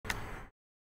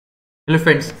Hello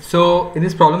friends, so in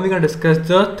this problem we're going to discuss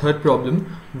the third problem,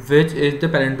 which is the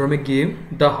palindromic game,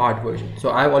 the hard version.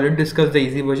 So I've already discussed the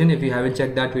easy version. If you haven't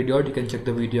checked that video out, you can check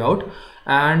the video out.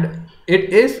 And it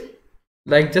is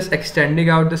like just extending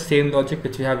out the same logic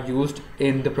which we have used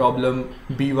in the problem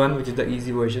B1, which is the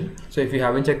easy version. So if you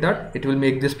haven't checked that, it will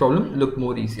make this problem look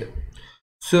more easier.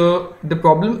 So the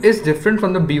problem is different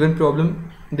from the B1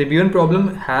 problem. The B1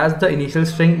 problem has the initial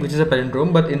string, which is a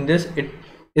palindrome, but in this it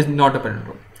is not a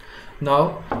palindrome.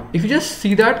 Now, if you just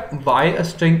see that why a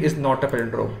string is not a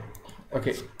palindrome,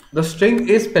 okay, the string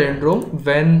is palindrome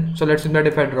when, so let's assume that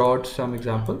if I draw out some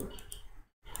example,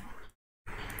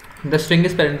 the string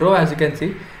is palindrome, as you can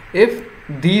see, if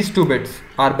these two bits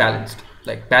are balanced.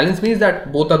 Like balance means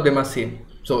that both of them are same.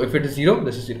 So if it is 0,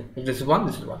 this is 0. If this is 1,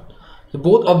 this is 1. So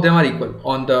both of them are equal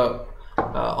on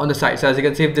the side. So as you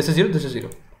can see, if this is 0, this is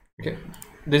 0. Okay,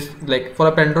 this, like for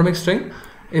a palindromic string,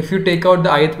 if you take out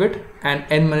the ith bit and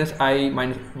n minus i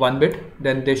minus 1 bit,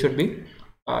 then they should be,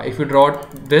 if you draw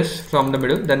this from the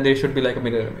middle, then they should be like a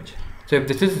mirror image. So if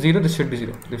this is 0, this should be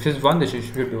 0. If this is 1, this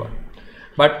should be 1.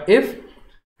 But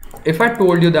if I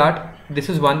told you that this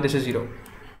is 1, this is 0,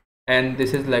 and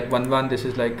this is like 1 1, this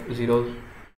is like 0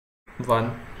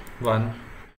 1 1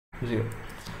 0.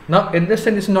 Now in this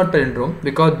sense, this is not palindrome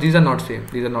because these are not same.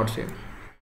 These are not same.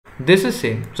 This is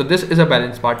same. So this is a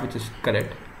balanced part, which is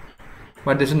correct.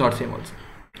 But this is not same also.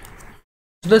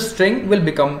 So the string will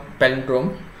become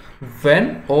palindrome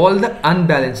when all the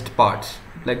unbalanced parts,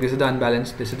 like this is the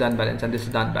unbalanced, this is the unbalanced, and this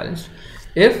is the unbalanced.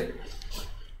 If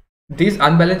these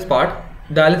unbalanced part,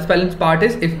 the unbalanced part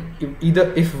is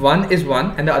if one is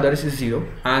 1 and the other is 0,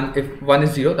 and if one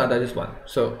is 0, the other is 1.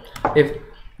 So if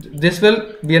this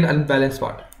will be an unbalanced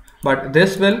part, but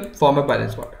this will form a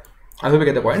balanced part. I hope you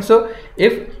get the point. So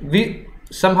if we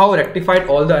somehow rectified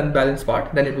all the unbalanced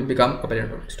part, then it will become a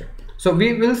palindromic string. So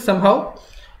we will somehow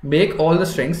make all the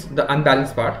strings, the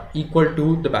unbalanced part, equal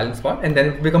to the balanced part, and then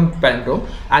it will become palindrome.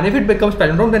 And if it becomes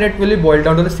palindrome, then it will boil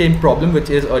down to the same problem which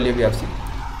is earlier we have seen.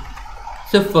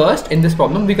 So first in this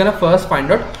problem, we're gonna first find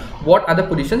out what are the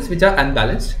positions which are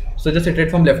unbalanced. So just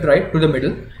iterate from left to right to the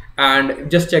middle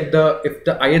and just check if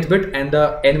the ith bit and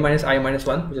the n minus I minus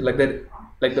 1, which is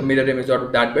like the mirror image out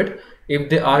of that bit, if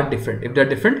they are different. If they're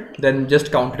different, then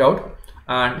just count it out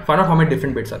and find out how many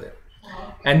different bits are there,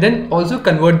 and then also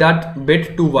convert that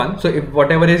bit to 1. So if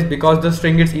whatever is, because the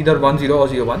string is either 1 0 or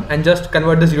 0 1, and just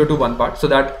convert the 0 to 1 part, so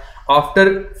that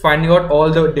after finding out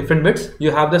all the different bits, you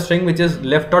have the string which is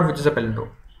left out, which is a palindrome.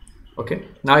 Okay,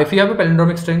 now if you have a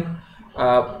palindromic string,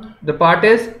 the part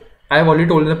is, I have already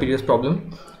told in the previous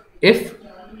problem, if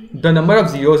the number of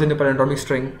zeros in the palindromic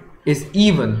string is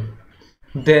even,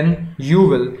 then you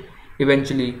will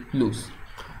eventually lose.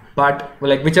 But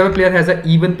like whichever player has a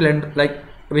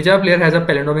whichever player has a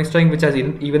palindromic string which has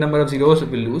even number of zeros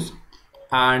will lose,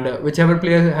 and whichever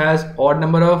player has odd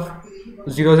number of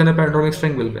zeros in a palindromic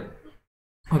string will win.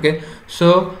 Okay,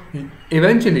 so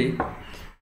eventually,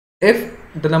 if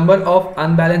the number of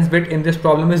unbalanced bit in this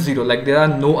problem is 0, like there are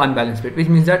no unbalanced bit, which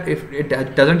means that if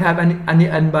it doesn't have any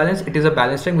unbalance, it is a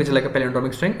balanced string, which is like a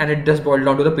palindromic string, and it just boiled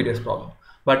down to the previous problem.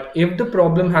 But if the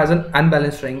problem has an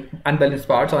unbalanced string, unbalanced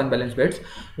parts or unbalanced bits,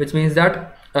 which means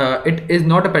that it is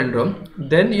not a palindrome,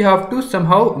 then you have to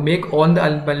somehow make all the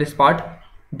unbalanced part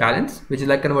balance, which is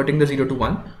like converting the 0 to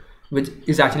 1, which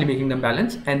is actually making them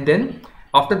balance, and then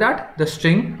after that the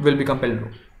string will become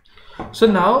palindrome. So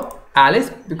now Alice,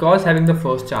 because having the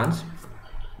first chance,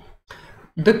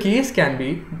 the case can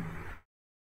be,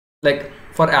 like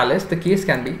for Alice, the case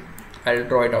can be, I'll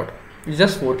draw it out, it's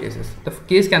just 4 cases. The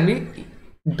case can be,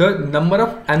 the number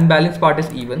of unbalanced part is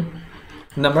even,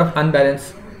 number of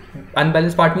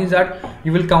unbalanced part means that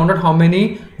you will count out how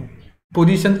many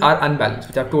positions are unbalanced,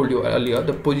 which I've told you earlier.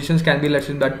 The positions can be, let's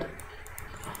say that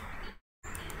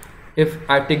if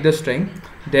I take the string,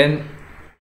 then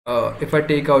if I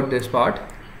take out this part,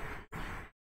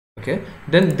 okay,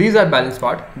 then these are balanced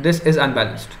part, this is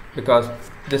unbalanced because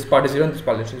this part is 0 and this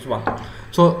part is 1.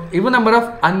 So even number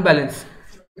of unbalanced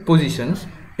positions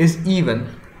is even,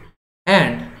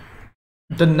 and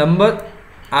the number,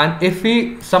 and if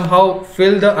we somehow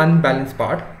fill the unbalanced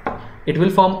part, it will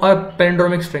form a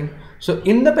palindromic string. So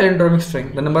in the palindromic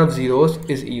string, the number of zeros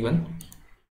is even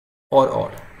or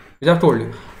odd, which I've told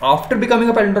you. After becoming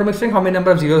a palindromic string, how many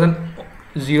number of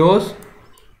zeros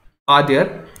are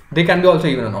there, they can be also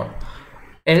even or odd.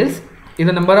 Else, if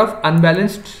the number of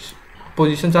unbalanced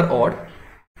positions are odd,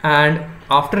 and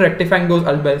after rectifying those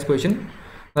unbalanced positions,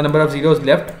 the number of zeros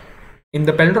left in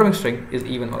the palindromic string is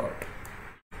even or odd.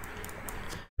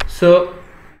 So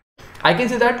I can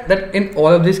say that in all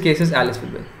of these cases Alice will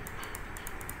win.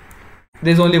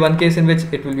 There is only one case in which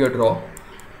it will be a draw,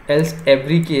 else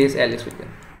every case Alice will win.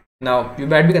 Now you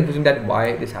might be confusing that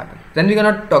why this happened. Then we're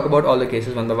gonna talk about all the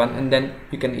cases one by one, and then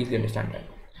you can easily understand that.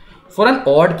 For an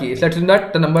odd case, let's assume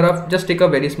that the number of, just take a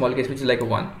very small case which is like a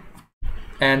 1,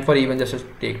 and for even just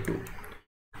take 2.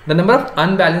 The number of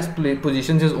unbalanced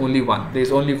positions is only 1. There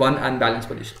is only one unbalanced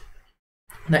position.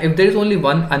 Now if there is only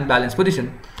one unbalanced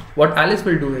position, what Alice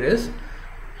will do here is,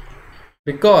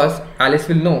 because Alice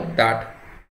will know that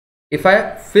if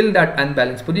I fill that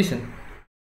unbalanced position,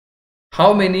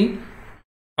 how many,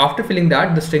 after filling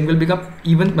that, the string will become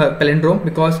even palindrome,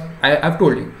 because I've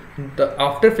told you,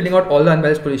 after filling out all the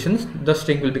unbalanced positions, the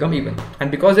string will become even.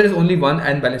 And because there is only one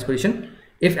unbalanced position,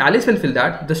 if Alice will fill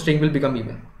that, the string will become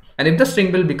even. And if the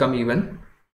string will become even,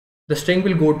 the string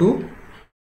will go to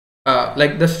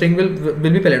the string will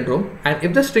be palindrome. And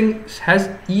if the string has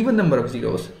even number of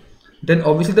zeros, then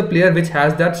obviously the player which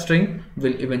has that string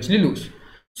will eventually lose.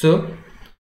 So,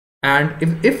 and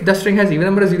if the string has even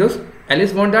number of zeros,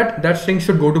 Alice wants that string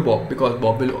should go to Bob, because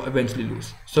Bob will eventually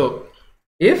lose. So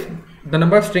if the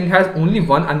number of string has only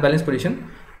one unbalanced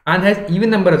position and has even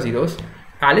number of zeros,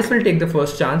 Alice will take the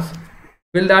first chance,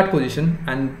 fill that position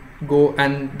and go,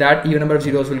 and that even number of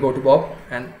zeros will go to Bob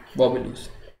and Bob will lose.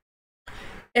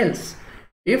 Else,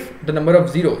 if the number of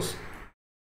zeros,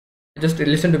 just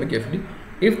listen to me carefully,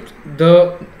 if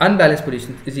the unbalanced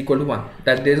position is equal to 1,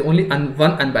 that there is only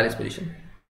one unbalanced position,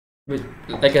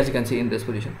 like as you can see in this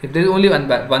position, if there is only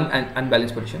one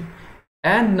unbalanced position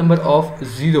and number of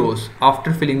zeros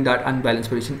after filling that unbalanced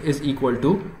position is equal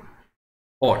to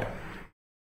odd,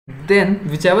 then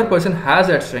whichever person has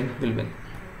that string will win.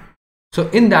 So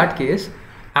in that case,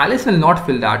 Alice will not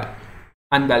fill that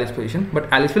unbalanced position,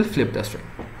 but Alice will flip the string.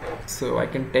 So I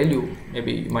can tell you,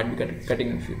 maybe you might be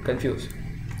getting confused.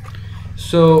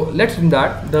 So let's do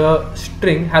that the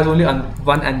string has only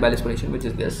one unbalanced position, which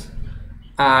is this,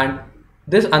 and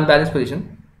this unbalanced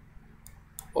position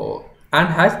and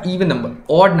has even number,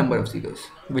 odd number of zeros,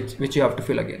 which you have to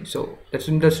fill again. So let's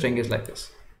assume the string is like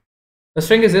this. The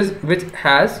string is this, which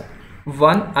has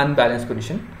one unbalanced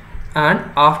position, and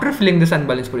after filling this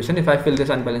unbalanced position, if I fill this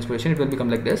unbalanced position, it will become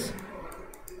like this.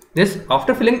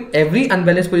 After filling every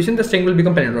unbalanced position, the string will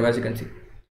become palindrome, as you can see.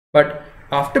 But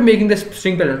after making this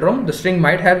string palindrome, the string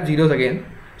might have zeros again.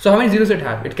 So how many zeros it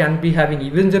have? It can be having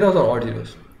even zeros or odd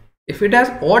zeros. If it has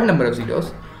odd number of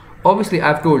zeros, obviously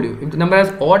I've told you, if the number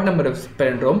has odd number of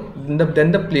palindrome,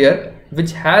 then the player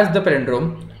which has the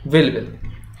palindrome will win.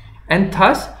 And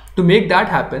thus, to make that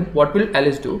happen, what will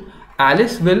Alice do?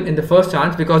 Alice will, in the first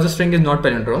chance, because the string is not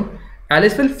palindrome,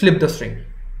 Alice will flip the string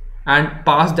and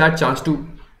pass that chance to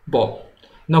Bob.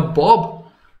 Now Bob,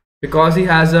 because he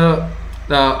has a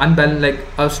unbalanced, like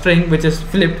a string which is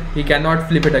flipped, he cannot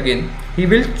flip it again. He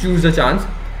will choose the chance,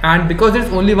 and because there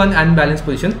is only one unbalanced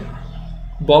position,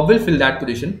 Bob will fill that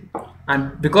position,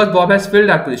 and because Bob has filled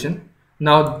that position,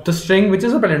 now the string which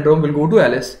is a palindrome will go to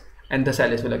Alice, and thus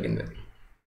Alice will again win.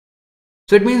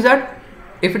 So it means that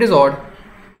if it is odd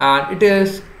and it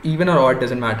is even or odd,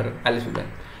 doesn't matter, Alice will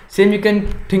win. Same you can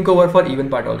think over for even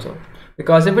part also,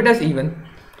 because if it is even,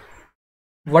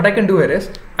 what I can do here is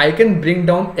I can bring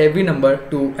down every number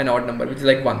to an odd number, which is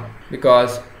like 1,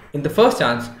 because in the first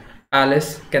chance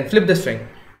Alice can flip the string.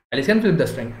 Alice can flip the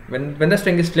string. When the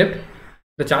string is flipped,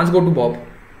 the chance go to Bob.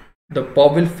 The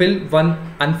Bob will fill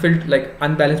one unfilled, like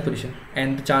unbalanced position,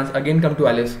 and the chance again come to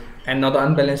Alice, and now the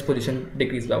unbalanced position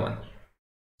decreases by 1.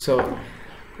 So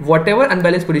whatever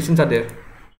unbalanced positions are there,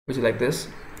 which is like this,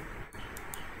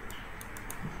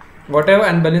 whatever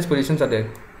unbalanced positions are there,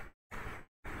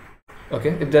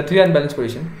 okay, if there are 3 unbalanced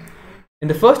positions, in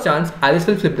the first chance Alice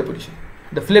will flip the position,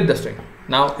 flip the string.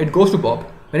 Now it goes to Bob.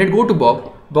 When it goes to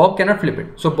Bob, Bob cannot flip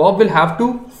it, so Bob will have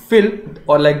to fill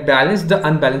or like balance the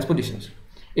unbalanced positions.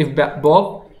 If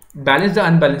Bob balance the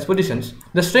unbalanced positions,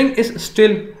 the string is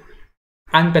still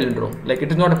unpalindrome, like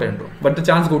it is not a palindrome, but the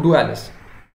chance go to Alice.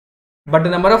 But the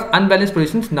number of unbalanced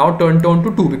positions now turned down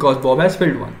to 2, because Bob has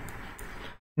filled one.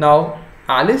 Now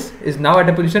Alice is now at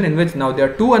a position in which now there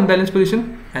are 2 unbalanced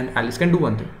positions, and Alice can do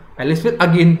one thing. Alice will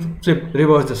again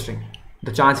reverse the string.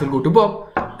 The chance will go to Bob,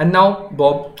 and now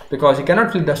Bob, because he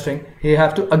cannot flip the string, he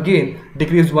has to again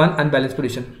decrease one unbalanced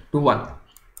position to 1.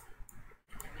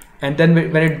 And then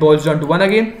when it boils down to 1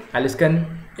 again, Alice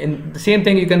can, in the same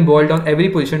thing, you can boil down every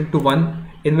position to 1,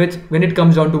 in which when it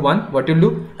comes down to 1, what you'll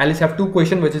do, Alice have 2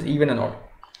 positions which is even and odd.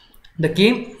 The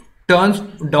game turns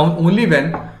down only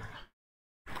when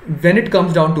it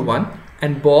comes down to 1,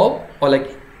 and Bob or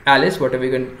like Alice, whatever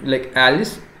you can, like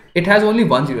Alice, it has only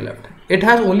 1 0 left. It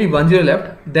has only 1 0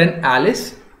 left, then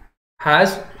Alice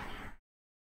has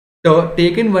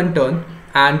taken one turn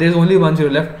and there is only 1 0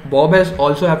 left. Bob has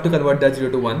also have to convert that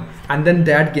 0 to 1, and then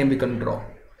that game we can draw.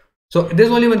 So there's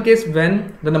only one case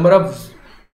when the number of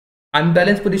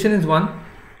unbalanced position is 1,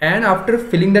 and after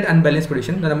filling that unbalanced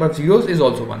position the number of zeros is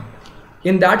also 1.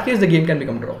 In that case the game can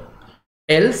become draw,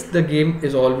 else the game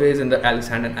is always in the Alice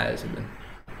hand and Alice will win.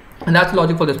 And that's the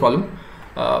logic for this problem.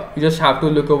 You just have to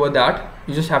look over that.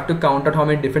 You just have to count out how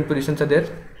many different positions are there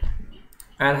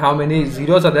and how many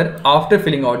zeros are there after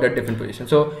filling out that different position.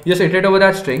 So you just iterate over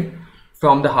that string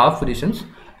from the half positions,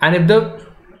 and if the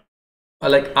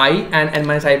like I and n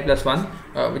minus I plus 1,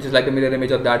 which is like the mirror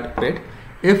image of that bit,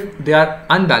 if they are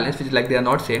unbalanced, which is like they are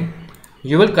not same,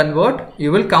 you will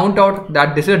count out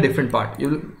that this is a different part. You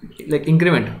will like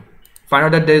increment, find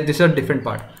out that this is a different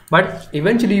part, but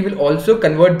eventually you will also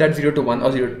convert that 0 to 1,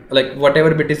 or 0, like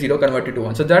whatever bit is 0 converted to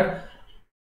 1, so that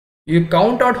you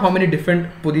count out how many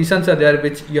different positions are there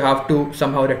which you have to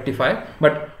somehow rectify.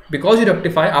 But because you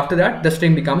rectify, after that the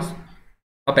string becomes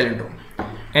a palindrome,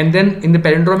 and then in the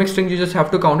palindromic string you just have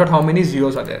to count out how many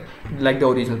zeros are there, like the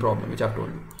original problem which I've told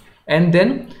you. And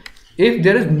then if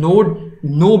there is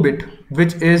no bit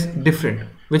which is different,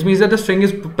 which means that the string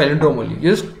is palindrome only,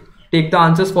 you just take the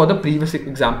answers for the previous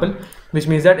example, which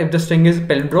means that if the string is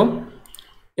palindrome,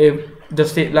 if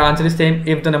the answer is same,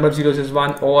 if the number of zeros is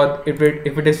 1, or if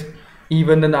it is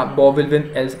even, then Bob will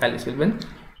win, else Alice will win.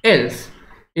 Else,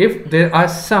 if there are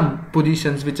some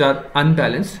positions which are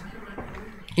unbalanced,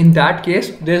 in that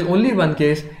case there is only one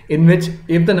case in which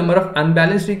if the number of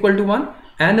unbalanced is equal to 1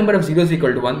 and number of zeros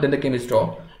equal to 1, then the game is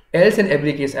draw, else in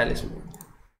every case Alice will win.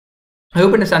 I hope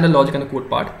you understand the logic and the code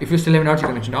part. If you still have not, you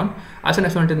can mention down. As soon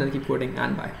as you want to, then keep coding,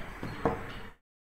 and bye.